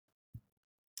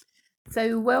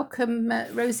So welcome,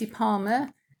 Rosie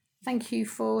Palmer. Thank you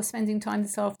for spending time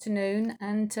this afternoon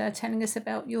and telling us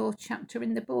about your chapter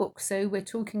in the book. So we're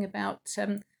talking about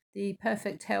the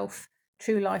Perfect Health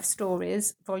True Life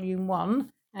Stories, Volume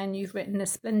 1, and you've written a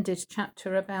splendid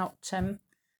chapter about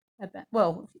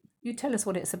well, you tell us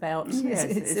what it's about. Yes,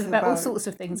 it's about all sorts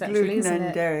of things, actually, gluten isn't and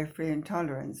it? dairy-free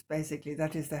intolerance. Basically,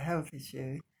 that is the health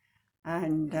issue.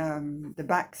 And the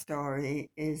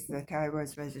backstory is that I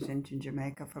was resident in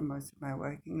Jamaica for most of my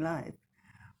working life,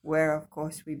 where, of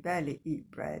course, we barely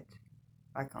eat bread.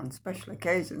 Like on special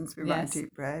occasions, we might Yes.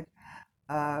 eat bread.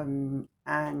 And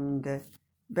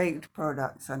baked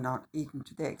products are not eaten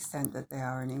to the extent that they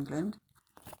are in England.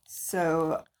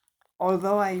 So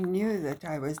although I knew that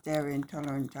I was dairy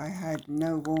intolerant, I had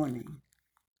no warning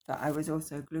that I was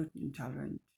also gluten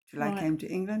intolerant till I came to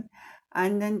England,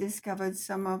 and then discovered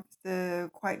some of the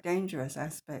quite dangerous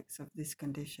aspects of this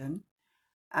condition,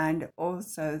 and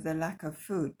also the lack of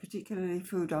food, particularly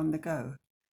food on the go.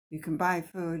 You can buy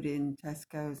food in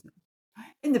Tesco's,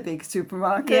 in the big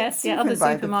supermarkets. Yes, You other can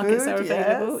buy the supermarkets food, are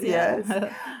available. yes.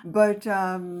 But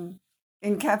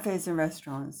in cafes and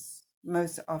restaurants,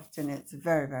 most often it's a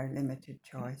very, very limited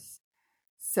choice.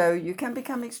 So you can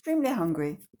become extremely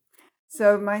hungry.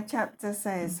 So my chapter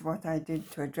says what I did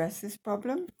to address this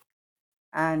problem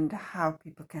and how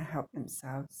people can help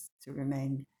themselves to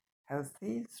remain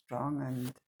healthy, strong,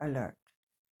 and alert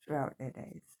throughout their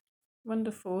days.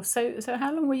 Wonderful. So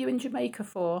how long were you in Jamaica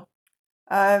for?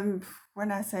 When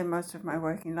I say most of my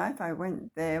working life, I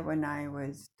went there when I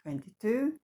was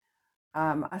 22.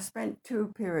 I spent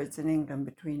 2 periods in England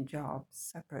between jobs,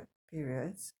 separate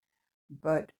periods,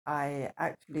 but I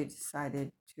actually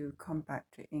decided to come back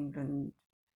to England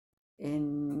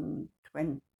in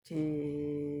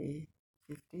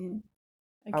 2015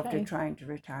 after trying to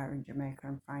retire in Jamaica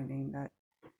and finding that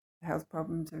health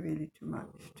problems are really too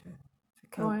much to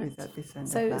cope with at this end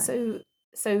of life.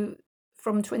 So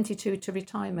from 22 to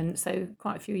retirement, so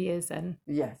quite a few years then.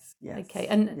 Yes. Okay,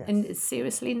 yes. and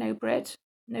seriously, no bread,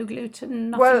 no gluten,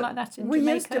 nothing like that in we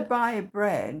Jamaica? used to buy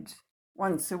bread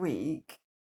once a week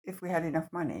if we had enough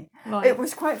money. Right. It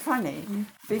was quite funny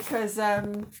because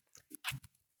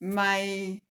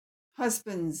my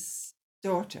husband's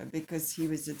daughter, because he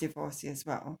was a divorcee as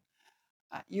well,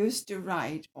 used to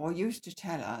write or used to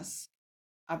tell us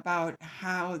about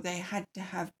how they had to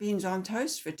have beans on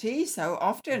toast for tea so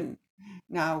often.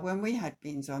 Now, when we had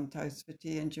beans on toast for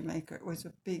tea in Jamaica, it was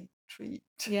a big treat.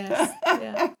 Yes,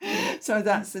 yeah. So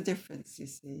that's the difference, you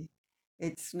see.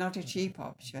 It's not a cheap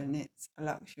option, it's a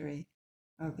luxury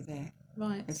over there.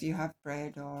 Right. If you have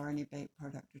bread or any baked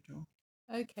product at all.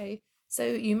 Okay, so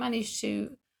you managed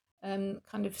to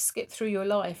kind of skip through your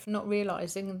life, not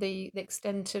realising the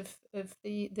extent of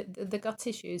the gut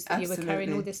issues that you were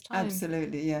carrying all this time.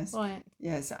 Absolutely, yes. Right.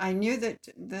 Yes, I knew that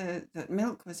that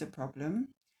milk was a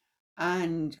problem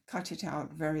and cut it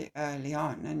out very early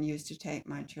on and used to take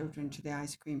my children to the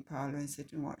ice cream parlour and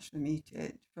sit and watch them eat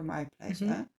it for my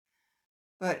pleasure.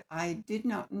 But I did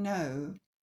not know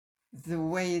the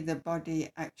way the body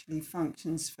actually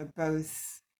functions for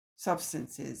both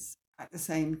substances at the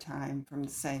same time from the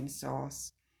same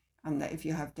source, and that if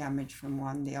you have damage from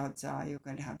one, the odds are you're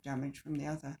going to have damage from the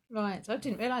other. Right, I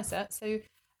didn't realise that. So,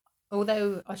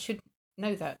 although I should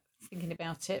know that thinking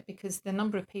about it, because the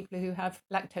number of people who have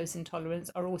lactose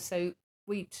intolerance are also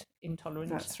wheat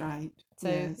intolerant. That's right. So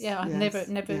I've never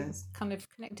kind of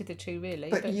connected the two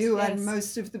really. But you and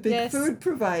most of the big food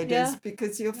providers,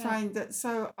 because you'll find that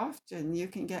so often you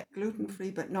can get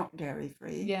gluten-free but not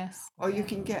dairy-free. Yes. Or you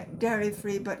can get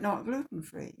dairy-free but not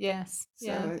gluten-free. Yes.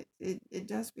 So it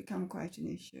does become quite an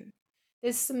issue.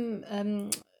 There's some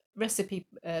recipe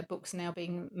books now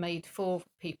being made for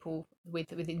people with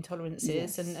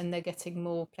intolerances, and they're getting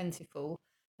more plentiful.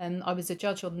 I was a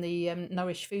judge on the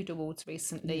Nourish Food Awards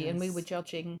recently, and we were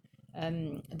judging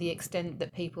the extent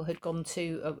that people had gone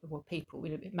to,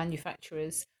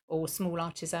 manufacturers or small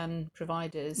artisan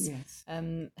providers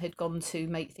had gone to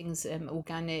make things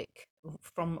organic,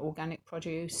 from organic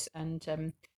produce,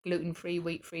 and gluten-free,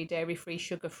 wheat-free, dairy-free,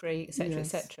 sugar-free, etc.,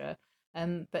 etc.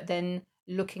 But then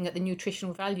looking at the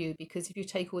nutritional value, because if you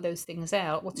take all those things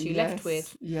out, what are you left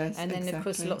with? Yes, and then of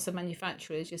course lots of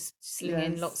manufacturers just sling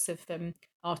in lots of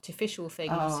artificial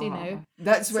things,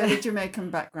 That's where the Jamaican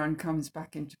background comes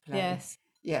back into play.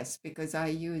 Yes, because I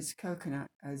use coconut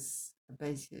as a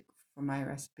basic for my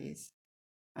recipes,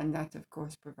 and that of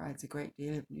course provides a great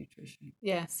deal of nutrition.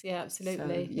 Yes,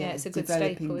 absolutely. So, it's a good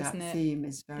developing staple, that isn't it? theme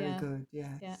is very good.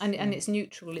 And it's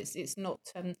neutral. It's not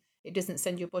it doesn't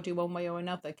send your body one way or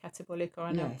another, catabolic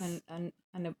or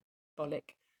anabolic.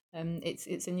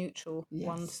 It's a neutral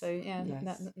one. So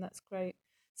that's great.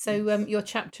 So your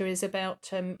chapter is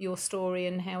about your story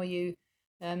and how you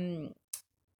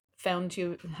found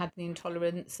you had the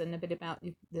intolerance, and a bit about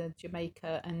the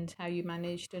Jamaica and how you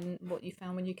managed and what you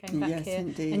found when you came back Yes, here.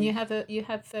 indeed. And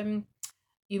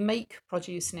you make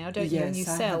produce now, don't you? And you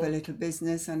Yes, I sell. have a little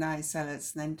business and I sell at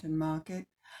Sneinton Market.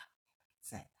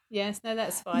 Yes, no,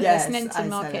 that's fine. Yes, Sneinton I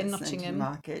Market sell in at Sneinton Nottingham.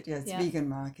 Market. Yes, Yeah. vegan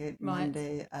market.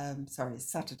 Right.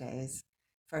 Saturdays,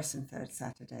 first and third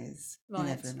Saturdays in Right.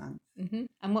 every month.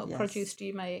 And what Yes. produce do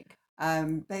you make?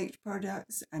 Baked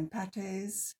products and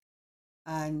pâtés.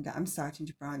 And I'm starting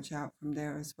to branch out from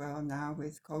there as well now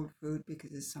with cold food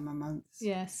because it's summer months.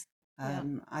 Yes.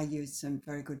 I use some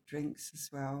very good drinks as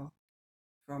well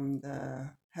from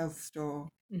the health store.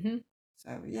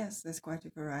 So yes, there's quite a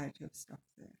variety of stuff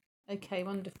there. Okay,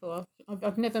 wonderful.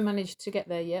 I've never managed to get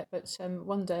there yet, but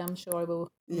one day I'm sure I will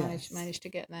manage to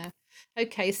get there.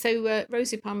 Okay, so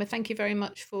Rosie Palmer, thank you very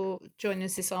much for joining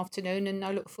us this afternoon, and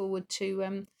I look forward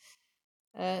to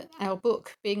our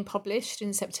book being published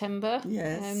in September.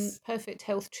 Yes. Perfect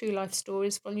Health True Life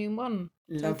Stories, Volume 1.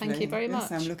 Lovely. So thank you very much.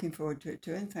 Yes, I'm looking forward to it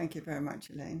too, and thank you very much,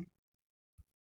 Elaine.